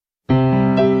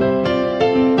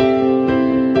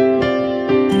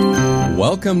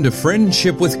Welcome to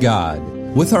Friendship with God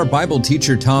with our Bible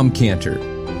teacher Tom Cantor.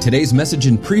 Today's message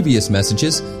and previous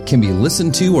messages can be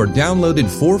listened to or downloaded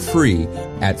for free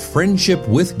at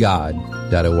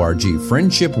friendshipwithgod.org,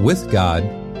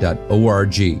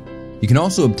 friendshipwithgod.org. You can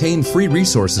also obtain free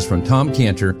resources from Tom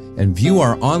Cantor and view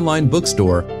our online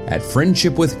bookstore at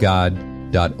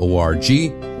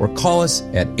friendshipwithgod.org or call us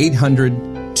at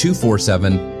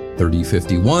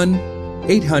 800-247-3051,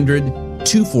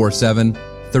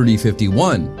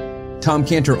 800-247-3051. Tom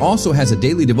Cantor also has a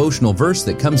daily devotional verse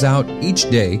that comes out each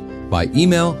day by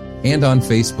email and on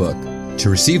Facebook. To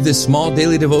receive this small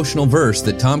daily devotional verse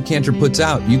that Tom Cantor puts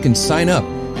out, you can sign up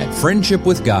at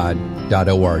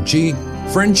friendshipwithgod.org,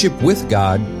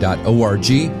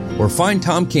 friendshipwithgod.org, or find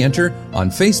Tom Cantor on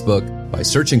Facebook by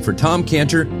searching for Tom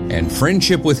Cantor and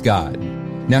Friendship with God.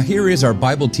 Now here is our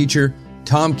Bible teacher,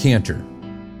 Tom Cantor.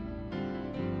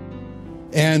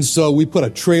 And so we put a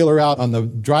trailer out on the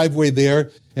driveway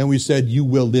there, and we said, "You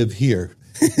will live here."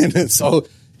 And so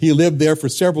he lived there for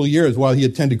several years while he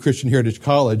attended Christian Heritage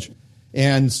College.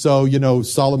 And so,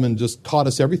 Solomon just taught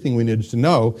us everything we needed to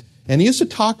know. And he used to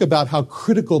talk about how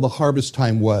critical the harvest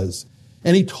time was.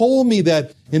 And he told me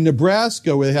that in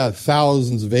Nebraska, where they have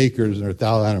thousands of acres, I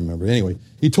don't remember. Anyway,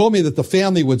 he told me that the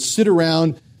family would sit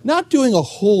around not doing a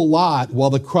whole lot while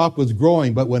the crop was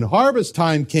growing, but when harvest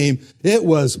time came, it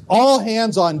was all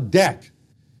hands on deck.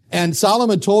 And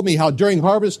Solomon told me how during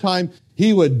harvest time,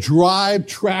 he would drive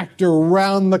tractor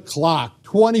around the clock,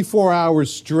 24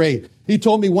 hours straight. He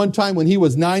told me one time when he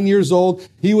was 9 years old,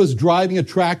 he was driving a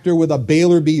tractor with a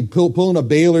baler, pulling a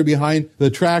baler behind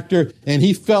the tractor, and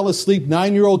he fell asleep.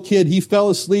 9-year-old kid, he fell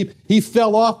asleep. He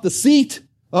fell off the seat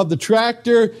of the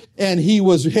tractor, and he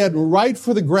was heading right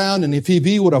for the ground, and if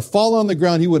he would have fallen on the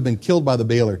ground, he would have been killed by the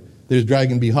baler that was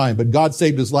dragging behind. But God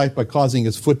saved his life by causing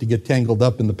his foot to get tangled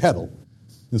up in the pedal.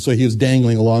 And so he was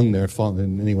dangling along there,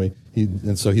 and anyway,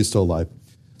 so he's still alive.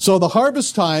 So the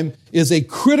harvest time is a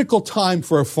critical time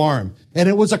for a farm, and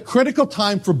it was a critical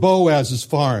time for Boaz's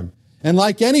farm. And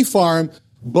like any farm,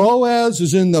 Boaz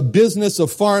is in the business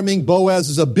of farming. Boaz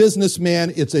is a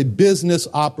businessman. It's a business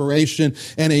operation.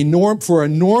 And for a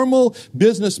normal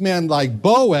businessman like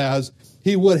Boaz,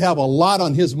 he would have a lot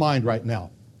on his mind right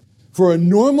now. For a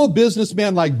normal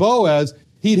businessman like Boaz,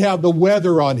 he'd have the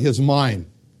weather on his mind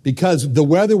because the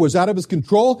weather was out of his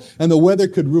control and the weather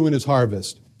could ruin his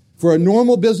harvest. For a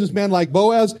normal businessman like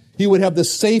Boaz, he would have the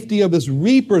safety of his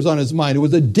reapers on his mind. It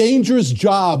was a dangerous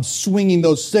job swinging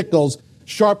those sickles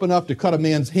sharp enough to cut a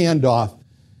man's hand off.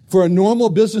 For a normal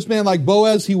businessman like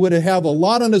Boaz, he would have a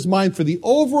lot on his mind for the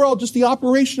overall, just the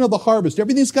operation of the harvest.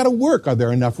 Everything's got to work. Are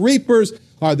there enough reapers?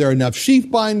 Are there enough sheaf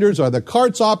binders? Are the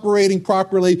carts operating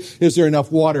properly? Is there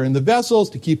enough water in the vessels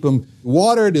to keep them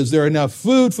watered? Is there enough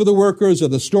food for the workers? Are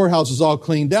the storehouses all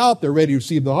cleaned out? They're ready to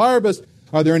receive the harvest.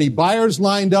 Are there any buyers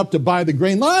lined up to buy the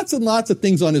grain? Lots and lots of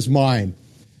things on his mind.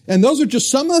 And those are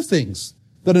just some of the things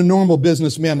that a normal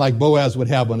businessman like Boaz would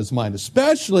have on his mind,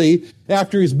 especially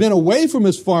after he's been away from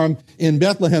his farm in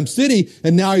Bethlehem City,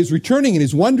 and now he's returning and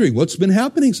he's wondering, what's been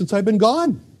happening since I've been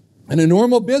gone? And a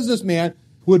normal businessman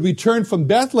would return from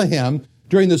Bethlehem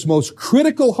during this most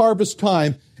critical harvest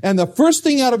time, and the first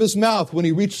thing out of his mouth when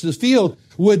he reached his field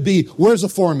would be, where's the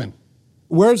foreman?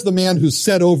 Where's the man who's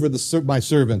set over my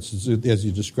servants, as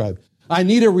you described? I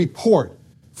need a report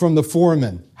from the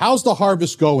foreman. How's the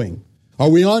harvest going? Are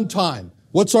we on time?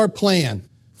 What's our plan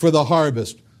for the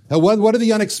harvest? What are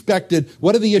the unexpected?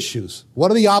 What are the issues? What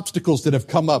are the obstacles that have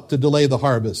come up to delay the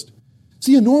harvest?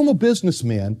 See, a normal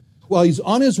businessman, while he's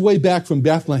on his way back from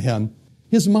Bethlehem,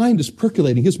 his mind is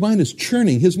percolating. His mind is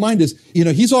churning. His mind is,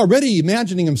 he's already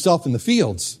imagining himself in the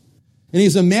fields. And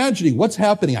he's imagining what's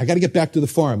happening. I got to get back to the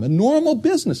farm. A normal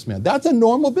businessman. That's a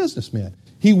normal businessman.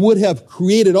 He would have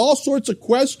created all sorts of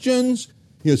questions,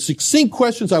 succinct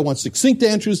questions. I want succinct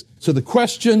answers to the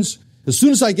questions as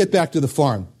soon as I get back to the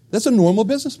farm. That's a normal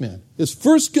businessman. His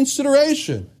first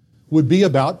consideration would be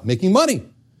about making money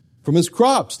from his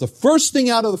crops. The first thing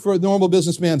out of the normal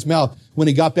businessman's mouth when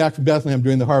he got back from Bethlehem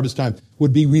during the harvest time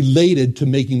would be related to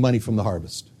making money from the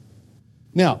harvest.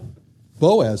 Now,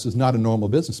 Boaz is not a normal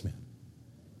businessman.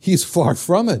 He's far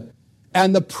from it.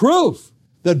 And the proof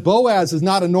that Boaz is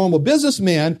not a normal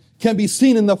businessman can be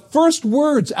seen in the first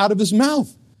words out of his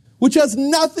mouth, which has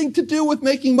nothing to do with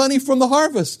making money from the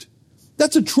harvest.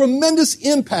 That's a tremendous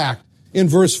impact in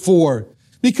verse 4.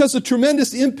 Because the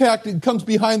tremendous impact that comes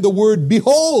behind the word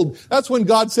behold. That's when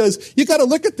God says, you got to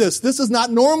look at this. This is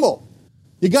not normal.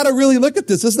 You got to really look at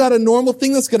this. This is not a normal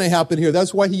thing that's going to happen here.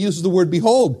 That's why he uses the word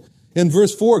behold. In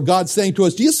verse 4, God's saying to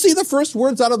us, do you see the first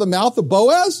words out of the mouth of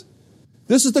Boaz?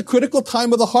 This is the critical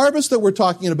time of the harvest that we're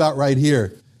talking about right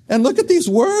here. And look at these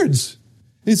words.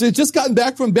 He said, just gotten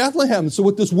back from Bethlehem. So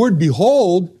with this word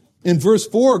behold, in verse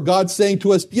 4, God's saying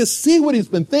to us, do you see what he's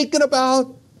been thinking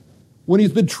about when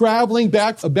he's been traveling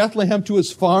back from Bethlehem to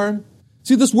his farm?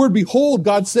 See, this word behold,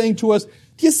 God's saying to us,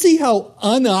 do you see how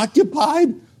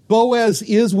unoccupied Boaz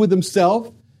is with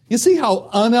himself? You see how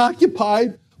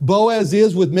unoccupied Boaz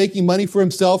is with making money for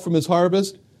himself from his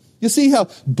harvest? You see how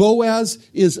Boaz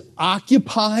is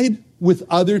occupied with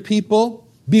other people?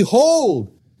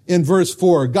 Behold, in verse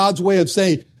 4, God's way of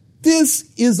saying,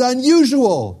 this is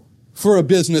unusual for a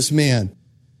businessman.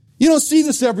 You don't see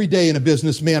this every day in a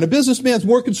businessman. A businessman's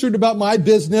more concerned about my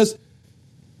business,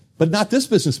 but not this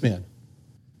businessman.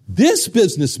 This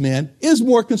businessman is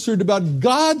more concerned about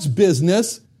God's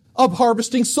business of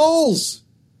harvesting souls.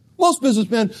 Most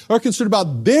businessmen are concerned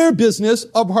about their business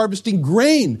of harvesting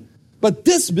grain, but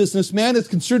this businessman is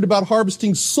concerned about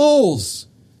harvesting souls.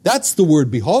 That's the word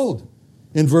behold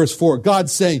in verse 4.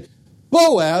 God's saying,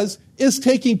 Boaz is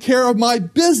taking care of my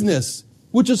business,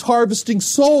 which is harvesting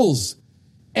souls.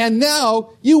 And now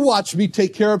you watch me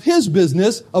take care of his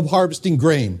business of harvesting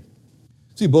grain.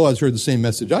 See, Boaz heard the same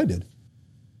message I did.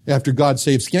 After God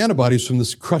saved Scantibodies from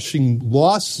this crushing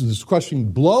loss, this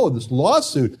crushing blow, this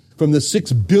lawsuit from the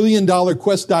 $6 billion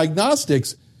Quest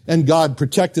Diagnostics, and God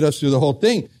protected us through the whole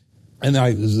thing. And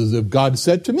God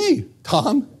said to me,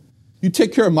 Tom, you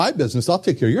take care of my business, I'll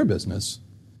take care of your business.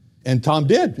 And Tom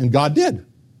did, and God did.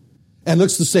 And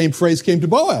looks the same phrase came to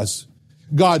Boaz.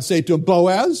 God said to him,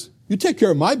 Boaz, you take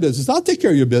care of my business, I'll take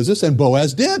care of your business. And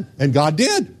Boaz did, and God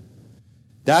did.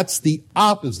 That's the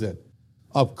opposite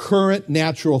of current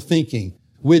natural thinking,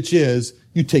 which is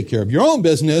you take care of your own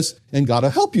business and God will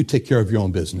help you take care of your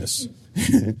own business.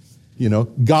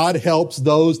 God helps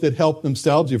those that help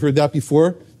themselves. You've heard that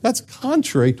before? That's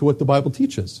contrary to what the Bible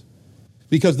teaches.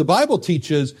 Because the Bible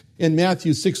teaches in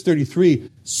Matthew 6:33,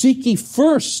 seek ye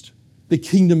first the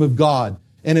kingdom of God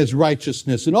and his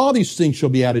righteousness, and all these things shall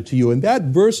be added to you. And that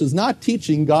verse is not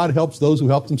teaching God helps those who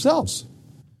help themselves.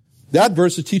 That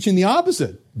verse is teaching the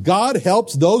opposite. God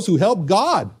helps those who help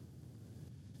God.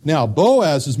 Now,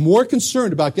 Boaz is more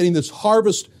concerned about getting this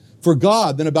harvest for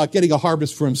God than about getting a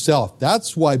harvest for himself.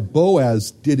 That's why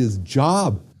Boaz did his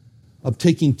job of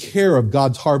taking care of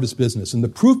God's harvest business. And the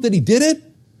proof that he did it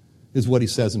is what he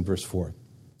says in verse 4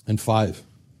 and 5.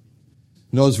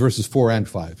 Notice verses 4 and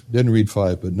 5. Didn't read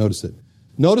 5, but notice it.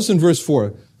 Notice in verse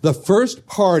 4, the first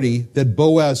party that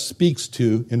Boaz speaks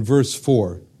to in verse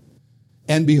 4.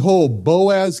 And behold,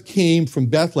 Boaz came from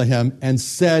Bethlehem and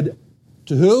said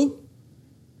to who?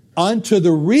 Unto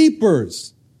the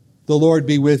reapers, the Lord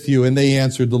be with you. And they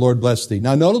answered, the Lord bless thee.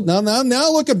 Now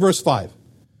look at verse 5.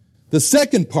 The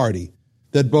second party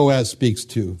that Boaz speaks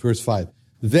to, verse 5.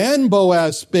 Then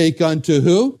Boaz spake unto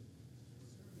who?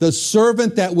 The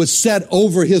servant that was set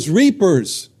over his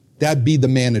reapers. That be the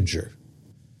manager.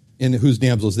 And whose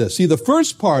damsel is this? See, the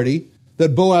first party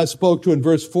that Boaz spoke to in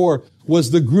verse 4 was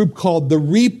the group called the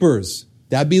reapers.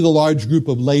 That'd be the large group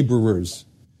of laborers.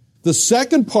 The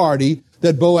second party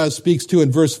that Boaz speaks to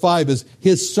in verse 5 is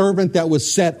his servant that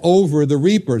was set over the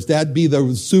reapers. That'd be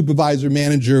the supervisor,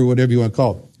 manager, whatever you want to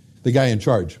call it, the guy in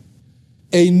charge.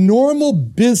 A normal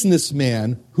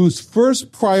businessman whose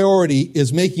first priority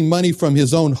is making money from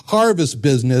his own harvest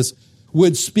business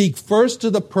would speak first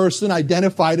to the person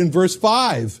identified in verse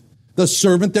 5. The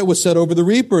servant that was set over the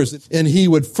reapers. And he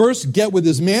would first get with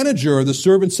his manager or the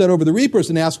servant set over the reapers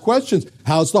and ask questions.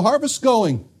 How's the harvest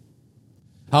going?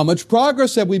 How much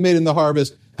progress have we made in the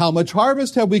harvest? How much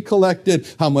harvest have we collected?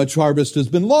 How much harvest has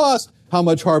been lost? How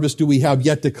much harvest do we have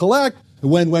yet to collect?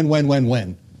 When?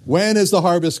 When is the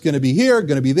harvest going to be here,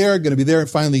 going to be there, and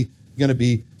finally going to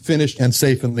be finished and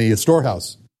safe in the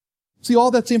storehouse? See,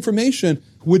 all that information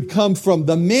would come from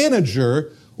the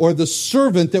manager or the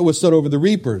servant that was set over the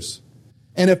reapers.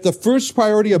 And if the first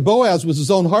priority of Boaz was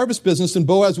his own harvest business, then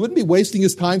Boaz wouldn't be wasting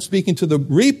his time speaking to the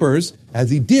reapers,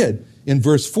 as he did in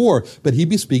verse 4, but he'd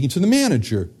be speaking to the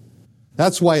manager.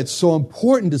 That's why it's so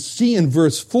important to see in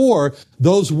verse 4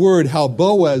 those words, how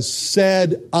Boaz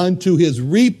said unto his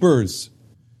reapers.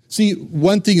 See,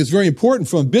 one thing is very important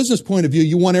from a business point of view.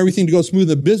 You want everything to go smooth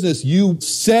in business. You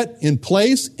set in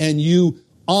place and you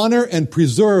honor and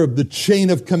preserve the chain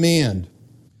of command.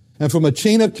 And from a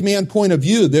chain of command point of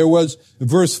view, there was,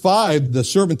 verse 5, the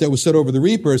servant that was set over the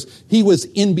reapers, he was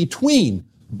in between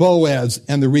Boaz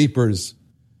and the reapers.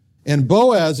 And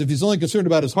Boaz, if he's only concerned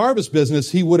about his harvest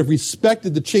business, he would have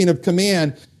respected the chain of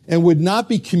command and would not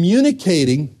be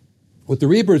communicating with the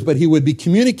reapers, but he would be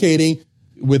communicating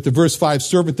with the verse 5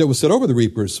 servant that was set over the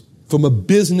reapers. From a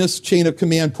business chain of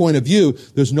command point of view,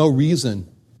 there's no reason.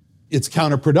 It's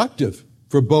counterproductive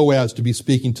for Boaz to be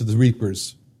speaking to the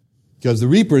reapers, because the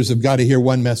reapers have got to hear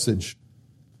one message.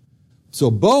 So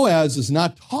Boaz is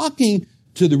not talking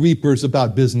to the reapers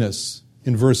about business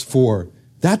in verse 4.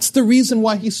 That's the reason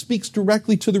why he speaks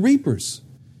directly to the reapers.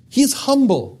 He's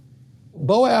humble.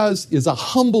 Boaz is a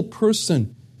humble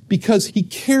person because he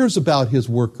cares about his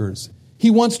workers.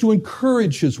 He wants to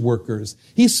encourage his workers.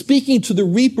 He's speaking to the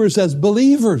reapers as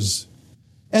believers.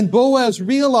 And Boaz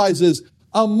realizes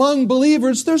among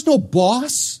believers, there's no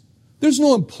boss. There's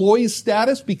no employee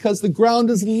status because the ground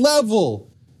is level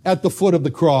at the foot of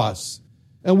the cross.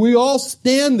 And we all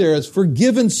stand there as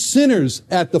forgiven sinners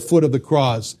at the foot of the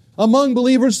cross. Among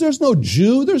believers, there's no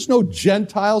Jew, there's no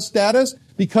Gentile status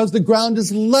because the ground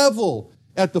is level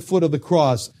at the foot of the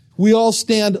cross. We all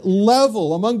stand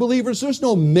level. Among believers, there's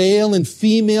no male and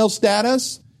female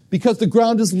status because the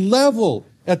ground is level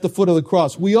at the foot of the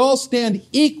cross. We all stand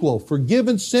equal,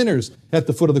 forgiven sinners at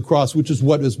the foot of the cross, which is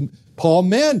what Paul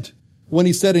meant when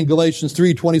he said in Galatians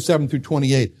 3:27 through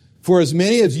 28, "For as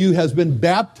many as you has been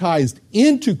baptized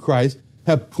into Christ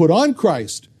have put on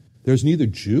Christ. There's neither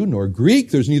Jew nor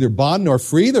Greek. There's neither bond nor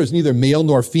free. There's neither male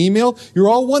nor female. You're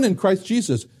all one in Christ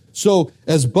Jesus." So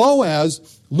as Boaz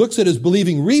looks at his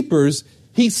believing reapers,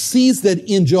 he sees that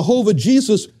in Jehovah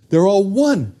Jesus, they're all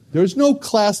one. There's no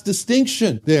class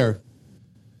distinction there.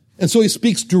 And so he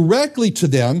speaks directly to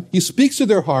them. He speaks to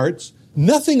their hearts,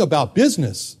 nothing about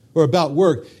business or about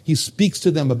work. He speaks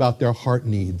to them about their heart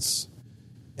needs.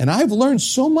 And I've learned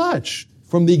so much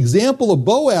from the example of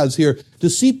Boaz here to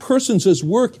see persons as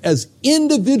work as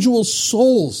individual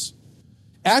souls.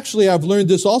 Actually, I've learned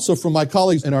this also from my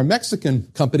colleagues in our Mexican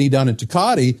company down in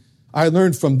Tecate. I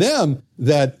learned from them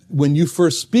that when you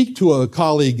first speak to a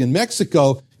colleague in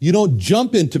Mexico, you don't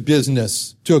jump into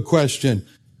business to a question.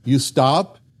 You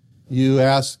stop, you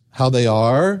ask how they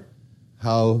are,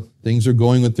 how things are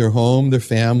going with their home, their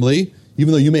family.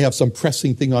 Even though you may have some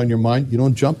pressing thing on your mind, you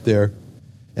don't jump there.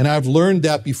 And I've learned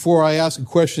that before I ask a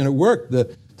question at work,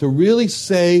 to really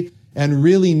say and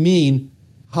really mean,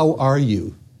 "How are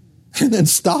you?" And then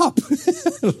stop.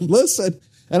 Listen.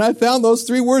 And I found those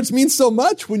 3 words mean so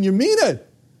much when you mean it.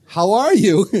 How are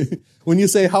you? When you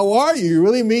say, "How are you?" you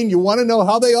really mean you want to know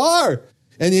how they are.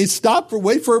 And you stop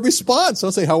wait for a response.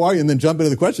 Don't say, "How are you?" and then jump into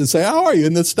the question. Say, "How are you?"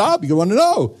 and then stop. You want to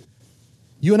know.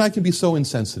 You and I can be so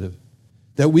insensitive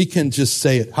that we can just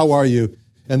say it. "How are you?"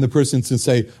 And the person can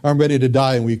say, "I'm ready to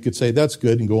die." And we could say, "That's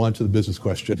good," and go on to the business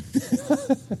question.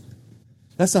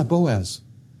 That's not Boaz.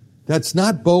 That's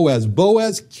not Boaz.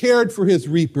 Boaz cared for his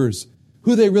reapers,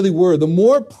 who they really were. The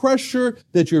more pressure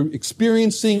that you're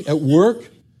experiencing at work,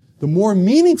 the more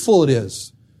meaningful it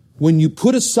is when you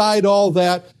put aside all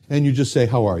that and you just say,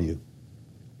 "How are you?"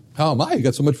 "How am I? You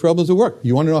got so much problems at work.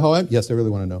 You want to know how I am?" "Yes, I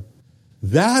really want to know."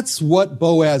 That's what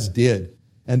Boaz did.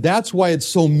 And that's why it's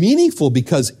so meaningful,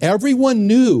 because everyone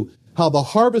knew how the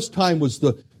harvest time was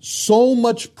so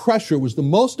much pressure. It was the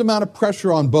most amount of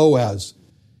pressure on Boaz.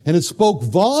 And it spoke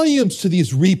volumes to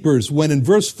these reapers when in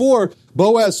verse 4,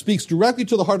 Boaz speaks directly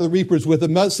to the heart of the reapers with a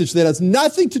message that has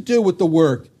nothing to do with the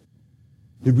work.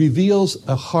 It reveals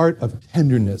a heart of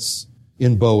tenderness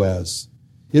in Boaz.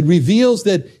 It reveals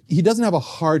that he doesn't have a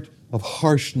heart of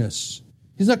harshness.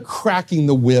 He's not cracking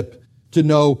the whip to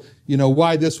know,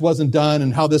 why this wasn't done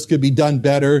and how this could be done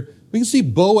better. We can see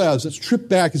Boaz, let's trip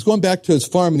back. He's going back to his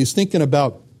farm and he's thinking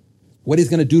about what he's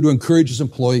going to do to encourage his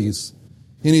employees.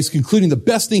 And he's concluding the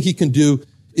best thing he can do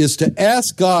is to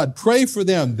ask God, pray for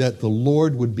them, that the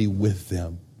Lord would be with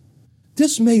them.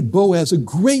 This made Boaz a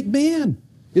great man.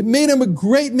 It made him a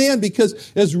great man because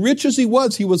as rich as he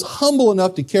was humble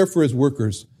enough to care for his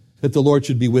workers, that the Lord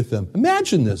should be with them.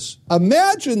 Imagine this.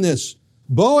 Imagine this.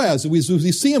 Boaz, we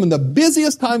see him in the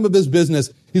busiest time of his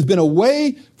business. He's been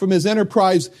away from his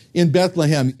enterprise in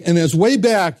Bethlehem. And as way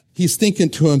back, he's thinking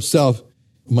to himself,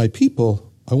 "My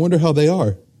people, I wonder how they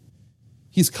are."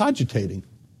 He's cogitating.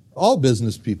 All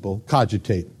business people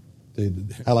cogitate.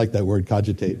 I like that word,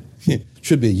 cogitate. It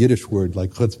should be a Yiddish word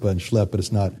like chutzpah and schlep, but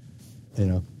it's not,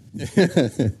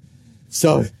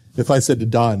 So if I said to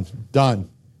Don,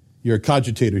 "You're a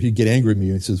cogitator," he'd get angry at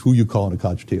me. He says, "Who you calling a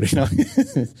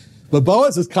cogitator?" But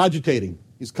Boaz is cogitating.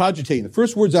 He's cogitating. The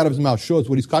first words out of his mouth show us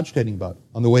what he's cogitating about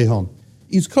on the way home.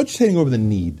 He's cogitating over the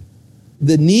need.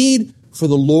 The need for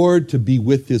the Lord to be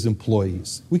with his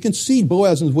employees. We can see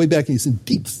Boaz on his way back, and he's in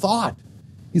deep thought.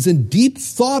 He's in deep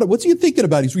thought. What's he thinking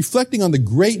about? He's reflecting on the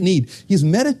great need. He's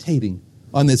meditating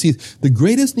on this. The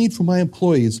greatest need for my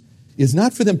employees is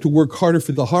not for them to work harder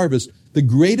for the harvest. The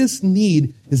greatest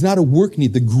need is not a work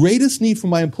need. The greatest need for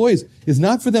my employees is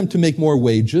not for them to make more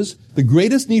wages. The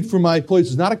greatest need for my employees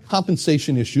is not a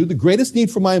compensation issue. The greatest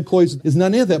need for my employees is not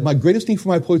any of that. My greatest need for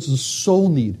my employees is a soul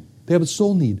need. They have a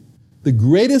soul need. The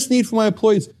greatest need for my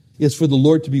employees is for the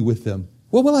Lord to be with them.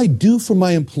 What will I do for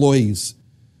my employees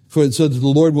so that the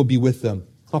Lord will be with them?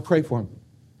 I'll pray for them.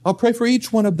 I'll pray for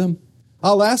each one of them.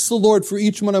 I'll ask the Lord for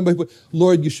each one of them.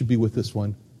 Lord, you should be with this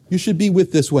one. You should be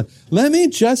with this one. Let me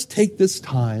just take this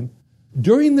time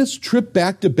during this trip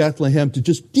back to Bethlehem to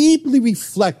just deeply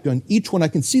reflect on each one. I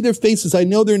can see their faces. I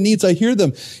know their needs. I hear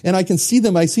them and I can see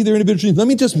them. I see their individual needs. Let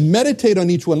me just meditate on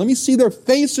each one. Let me see their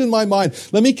face in my mind.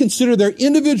 Let me consider their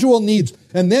individual needs.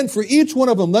 And then for each one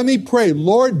of them, let me pray,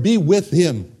 Lord, be with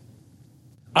him.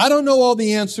 I don't know all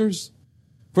the answers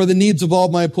for the needs of all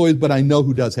my employees, but I know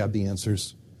who does have the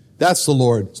answers. That's the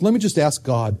Lord. So let me just ask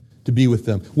God to be with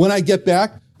them. When I get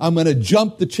back, I'm going to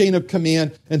jump the chain of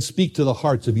command and speak to the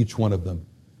hearts of each one of them.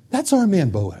 That's our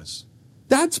man Boaz.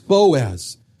 That's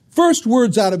Boaz. First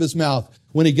words out of his mouth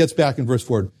when he gets back in verse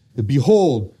 4.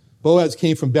 Behold, Boaz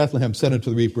came from Bethlehem, said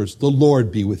unto the reapers, the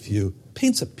Lord be with you.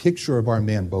 Paints a picture of our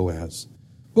man Boaz.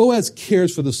 Boaz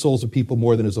cares for the souls of people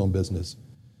more than his own business.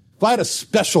 If I had a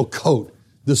special coat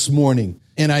this morning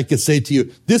and I could say to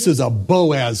you, this is a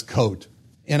Boaz coat.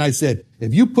 And I said,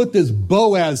 if you put this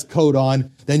Boaz coat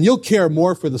on, then you'll care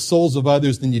more for the souls of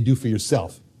others than you do for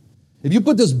yourself. If you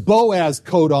put this Boaz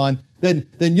coat on, then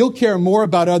you'll care more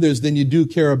about others than you do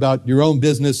care about your own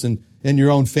business and your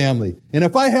own family. And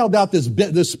if I held out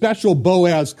this special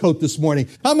Boaz coat this morning,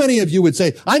 how many of you would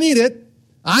say, I need it.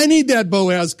 I need that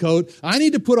Boaz coat. I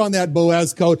need to put on that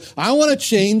Boaz coat. I want to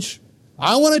change.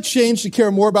 I want to change to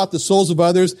care more about the souls of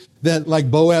others than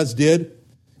like Boaz did.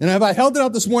 And if I held it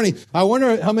out this morning, I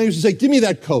wonder how many of you would say, give me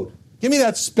that coat. Give me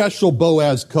that special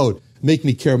Boaz coat. Make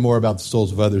me care more about the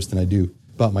souls of others than I do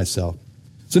about myself.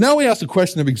 So now we ask the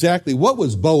question of exactly what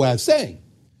was Boaz saying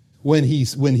when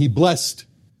he blessed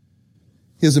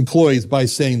his employees by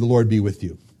saying, the Lord be with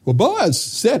you. Well, Boaz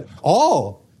said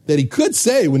all that he could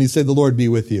say when he said, the Lord be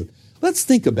with you. Let's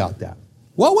think about that.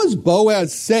 What was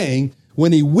Boaz saying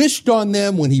when he wished on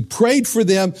them, when he prayed for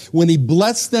them, when he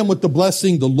blessed them with the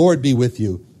blessing, the Lord be with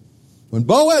you? When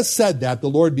Boaz said that, the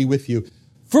Lord be with you,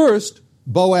 first,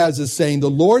 Boaz is saying, the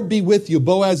Lord be with you.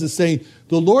 Boaz is saying,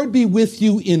 the Lord be with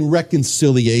you in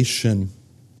reconciliation.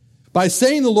 By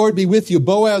saying the Lord be with you,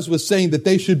 Boaz was saying that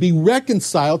they should be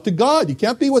reconciled to God. You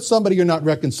can't be with somebody you're not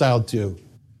reconciled to.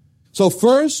 So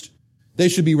first, they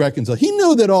should be reconciled. He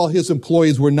knew that all his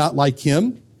employees were not like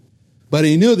him, but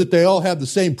he knew that they all had the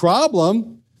same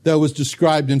problem that was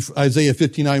described in Isaiah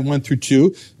 59, 1 through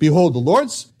 2. Behold, the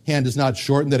Lord's hand is not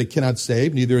shortened that it cannot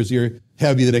save, neither is ear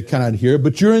heavy that it cannot hear,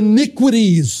 but your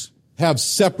iniquities have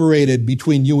separated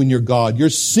between you and your God. Your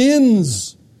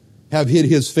sins have hid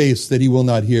his face that he will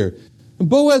not hear. And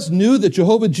Boaz knew that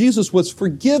Jehovah Jesus was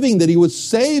forgiving, that he was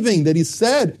saving, that he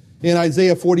said in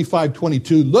Isaiah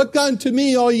 45:22, look unto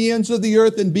me, all ye ends of the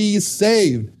earth, and be ye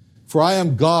saved, for I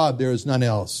am God, there is none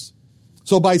else.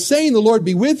 So by saying the Lord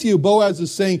be with you, Boaz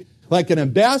is saying, like an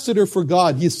ambassador for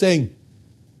God, he's saying,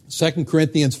 2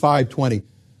 Corinthians 5:20,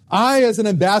 I, as an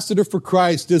ambassador for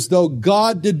Christ, as though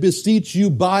God did beseech you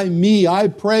by me, I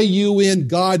pray you in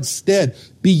God's stead,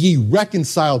 be ye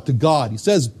reconciled to God. He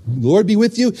says, Lord be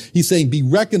with you. He's saying, be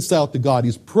reconciled to God.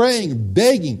 He's praying,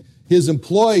 begging his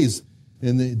employees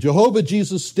in the Jehovah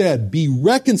Jesus' stead, be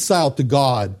reconciled to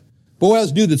God.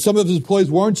 Boaz knew that some of his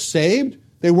employees weren't saved.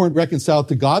 They weren't reconciled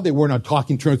to God. They weren't on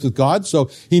talking terms with God. So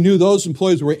he knew those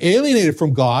employees were alienated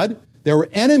from God. They were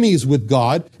enemies with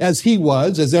God, as he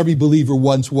was, as every believer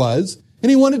once was.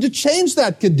 And he wanted to change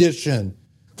that condition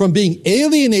from being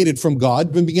alienated from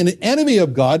God, from being an enemy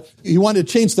of God. He wanted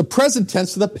to change the present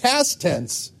tense to the past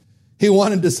tense. He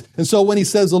wanted to, and so when he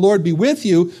says, the Lord be with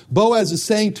you, Boaz is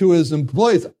saying to his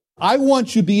employees, I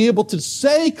want you to be able to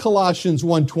say Colossians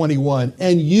 1:21,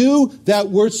 and you that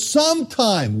were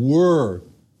sometime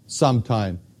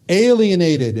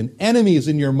alienated and enemies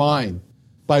in your mind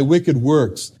by wicked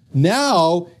works.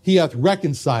 Now he hath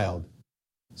reconciled.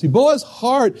 See, Boaz's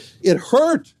heart, it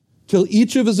hurt till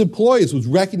each of his employees was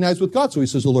recognized with God. So he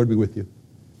says, the Lord be with you.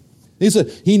 He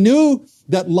said, he knew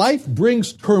that life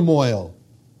brings turmoil.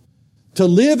 To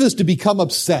live is to become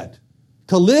upset.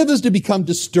 To live is to become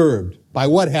disturbed by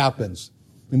what happens.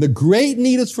 And the great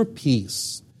need is for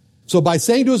peace. So by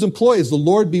saying to his employees, the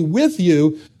Lord be with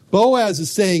you, Boaz is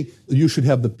saying, you should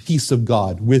have the peace of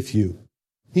God with you.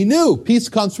 He knew peace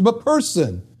comes from a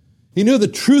person. He knew the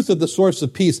truth of the source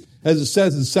of peace, as it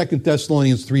says in 2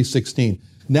 Thessalonians 3:16.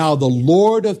 Now the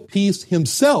Lord of peace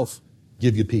himself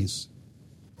give you peace.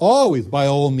 Always, by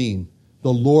all means,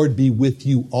 the Lord be with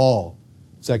you all.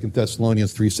 2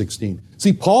 Thessalonians 3:16.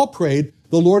 See, Paul prayed,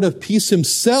 the Lord of peace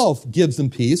himself gives them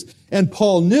peace, and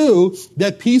Paul knew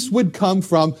that peace would come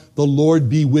from the Lord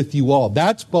be with you all.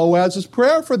 That's Boaz's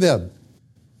prayer for them.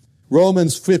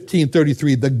 Romans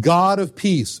 15:33, the God of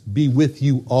peace be with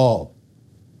you all.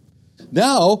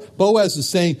 Now, Boaz is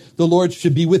saying the Lord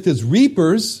should be with his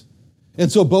reapers.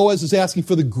 And so Boaz is asking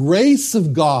for the grace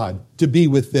of God to be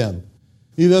with them.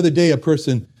 The other day, a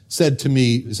person said to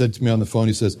me on the phone,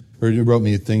 he wrote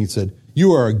me a thing, he said,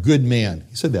 "You are a good man."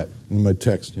 He said that in my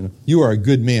text, "You are a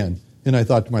good man." And I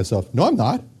thought to myself, no, I'm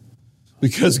not.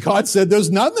 Because God said, "There's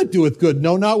none that doeth good,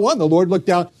 no, not one." The Lord looked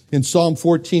down in Psalm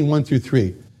 14,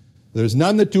 1-3. "There's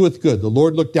none that doeth good. The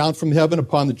Lord looked down from heaven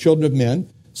upon the children of men,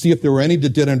 see if there were any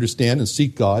that did understand and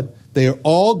seek God. They are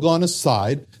all gone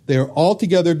aside. They are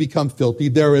altogether become filthy.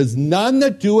 There is none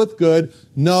that doeth good,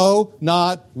 no,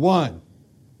 not one."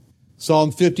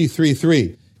 Psalm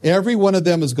 53:3. "Every one of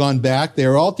them has gone back. They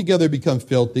are altogether become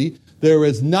filthy. There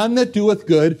is none that doeth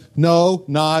good, no,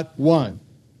 not one."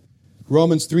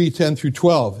 Romans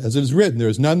 3:10-12. "As it is written, there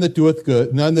is none that doeth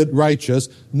good, none that righteous,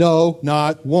 no,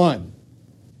 not one.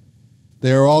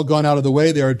 They are all gone out of the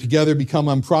way. They are together become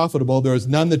unprofitable. There is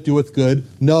none that doeth good,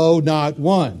 no, not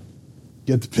one."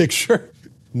 Get the picture?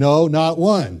 No, not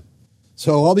one.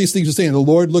 So all these things are saying, the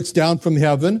Lord looks down from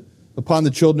heaven upon the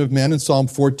children of men in Psalm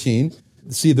 14.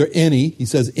 See, there any. He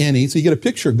says any. So you get a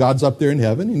picture. God's up there in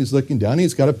heaven, and he's looking down.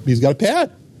 He's got a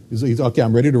pad. He's okay,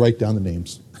 I'm ready to write down the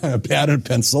names. A pad and a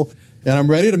pencil. And I'm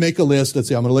ready to make a list. Let's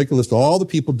say I'm going to make a list of all the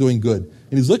people doing good.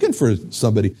 And he's looking for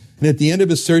somebody. And at the end of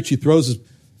his search, he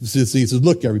says,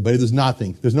 "Look, everybody, there's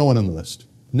nothing. There's no one on the list.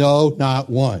 No, not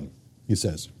one," he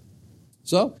says.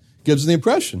 So, gives the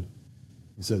impression.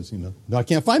 He says, no, I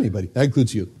can't find anybody. That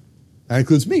includes you. That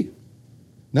includes me.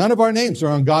 None of our names are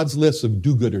on God's list of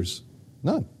do-gooders.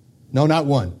 None. No, not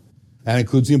one. That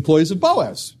includes the employees of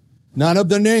Boaz. None of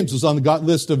their names was on the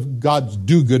list of God's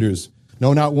do-gooders.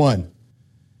 No, not one.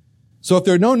 So if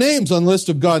there are no names on the list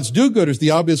of God's do-gooders,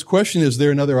 the obvious question is there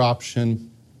another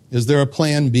option? Is there a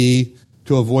plan B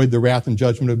to avoid the wrath and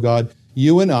judgment of God?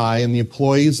 You and I and the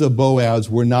employees of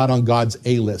Boaz were not on God's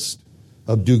A list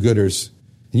of do-gooders.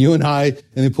 And you and I and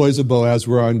the employees of Boaz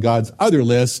were on God's other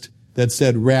list that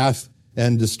said wrath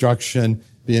and destruction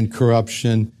and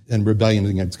corruption and rebellion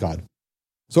against God.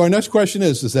 So our next question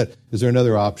is there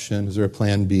another option? Is there a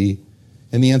plan B?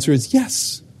 And the answer is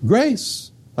yes,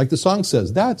 grace. Like the song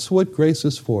says, that's what grace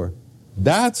is for.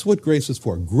 That's what grace is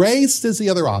for. Grace is the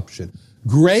other option.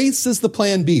 Grace is the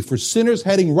plan B for sinners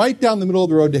heading right down the middle of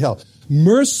the road to hell.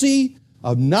 Mercy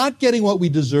of not getting what we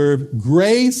deserve.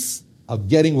 Grace of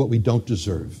getting what we don't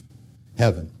deserve.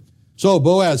 Heaven. So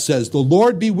Boaz says, the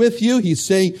Lord be with you. He's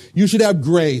saying you should have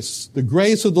grace. The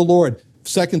grace of the Lord.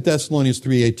 2 Thessalonians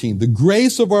 3:18. The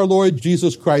grace of our Lord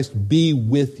Jesus Christ be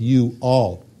with you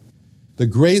all. The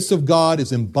grace of God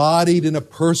is embodied in a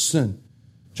person.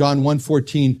 John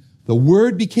 1:14. The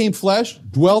Word became flesh,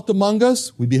 dwelt among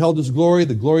us. We beheld His glory.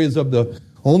 The glory is of the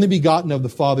only begotten of the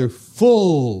Father,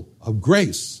 full of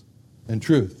grace and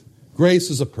truth. Grace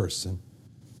is a person.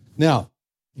 Now,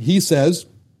 he says,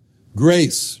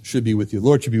 grace should be with you. The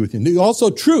Lord should be with you. Also,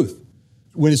 truth.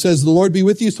 When he says the Lord be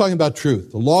with you, he's talking about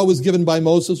truth. The law was given by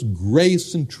Moses.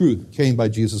 Grace and truth came by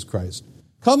Jesus Christ.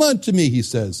 Come unto me, he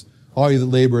says, all you that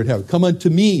labor at heaven. Come unto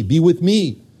me, be with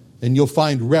me, and you'll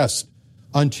find rest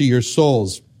unto your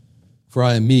souls. For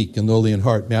I am meek and lowly in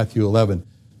heart. Matthew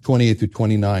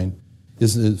 11:28-29.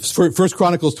 1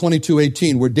 Chronicles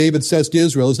 22:18, where David says to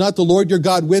Israel, is not the Lord your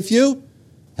God with you?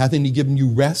 Hath he given you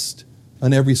rest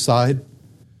on every side?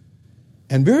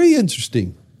 And very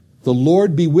interesting, the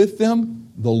Lord be with them,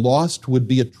 the lost would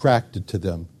be attracted to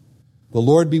them. The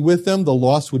Lord be with them, the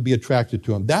lost would be attracted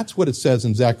to him. That's what it says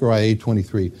in Zechariah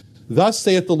 8:23. Thus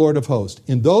saith the Lord of hosts,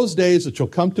 in those days it shall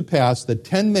come to pass that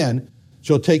 10 men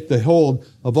shall take the hold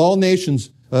of all nations,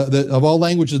 of all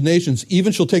languages of nations,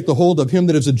 even shall take the hold of him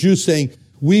that is a Jew, saying,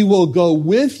 we will go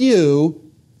with you,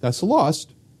 that's the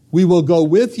lost, we will go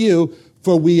with you,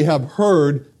 for we have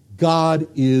heard God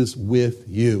is with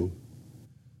you.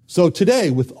 So today,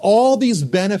 with all these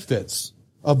benefits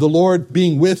of the Lord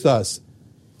being with us,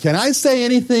 can I say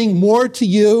anything more to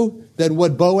you than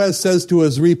what Boaz says to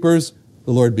his reapers?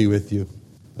 The Lord be with you.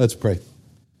 Let's pray.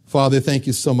 Father, thank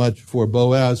you so much for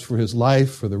Boaz, for his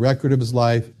life, for the record of his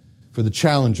life, for the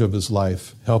challenge of his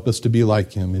life. Help us to be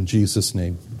like him. In Jesus'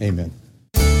 name, amen.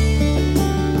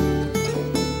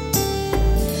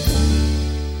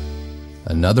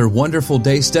 Another wonderful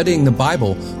day studying the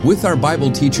Bible with our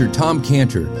Bible teacher, Tom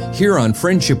Cantor, here on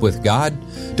Friendship with God.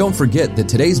 Don't forget that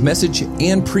today's message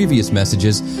and previous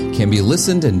messages can be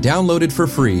listened and downloaded for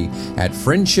free at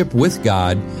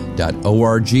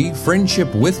friendshipwithgod.org,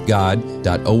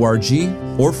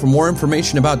 friendshipwithgod.org, or for more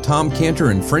information about Tom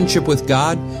Cantor and Friendship with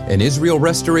God and Israel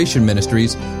Restoration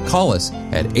Ministries, call us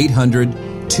at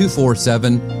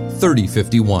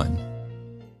 800-247-3051.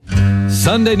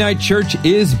 Sunday Night Church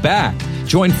is back.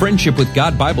 Join Friendship with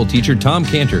God Bible teacher Tom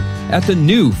Cantor at the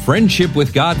new Friendship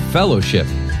with God Fellowship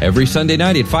every Sunday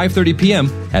night at 5:30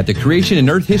 p.m. at the Creation and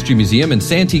Earth History Museum in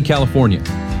Santee, California.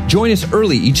 Join us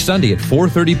early each Sunday at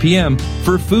 4:30 p.m.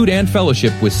 for food and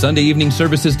fellowship with Sunday evening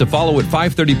services to follow at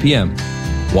 5:30 p.m.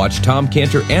 Watch Tom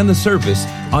Cantor and the service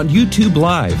on YouTube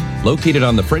Live, located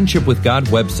on the Friendship with God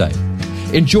website.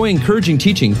 Enjoy encouraging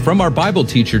teaching from our Bible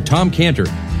teacher Tom Cantor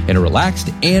in a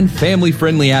relaxed and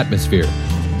family-friendly atmosphere.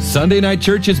 Sunday Night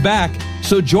Church is back,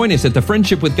 so join us at the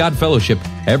Friendship with God Fellowship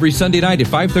every Sunday night at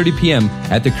 5:30 p.m.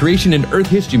 at the Creation and Earth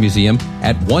History Museum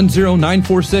at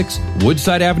 10946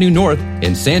 Woodside Avenue North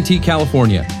in Santee,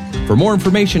 California. For more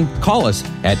information, call us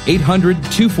at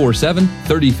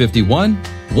 800-247-3051,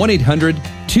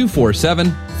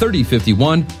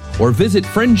 1-800-247-3051, or visit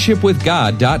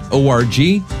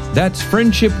friendshipwithgod.org. That's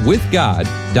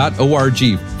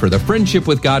friendshipwithgod.org for the Friendship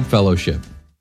with God Fellowship.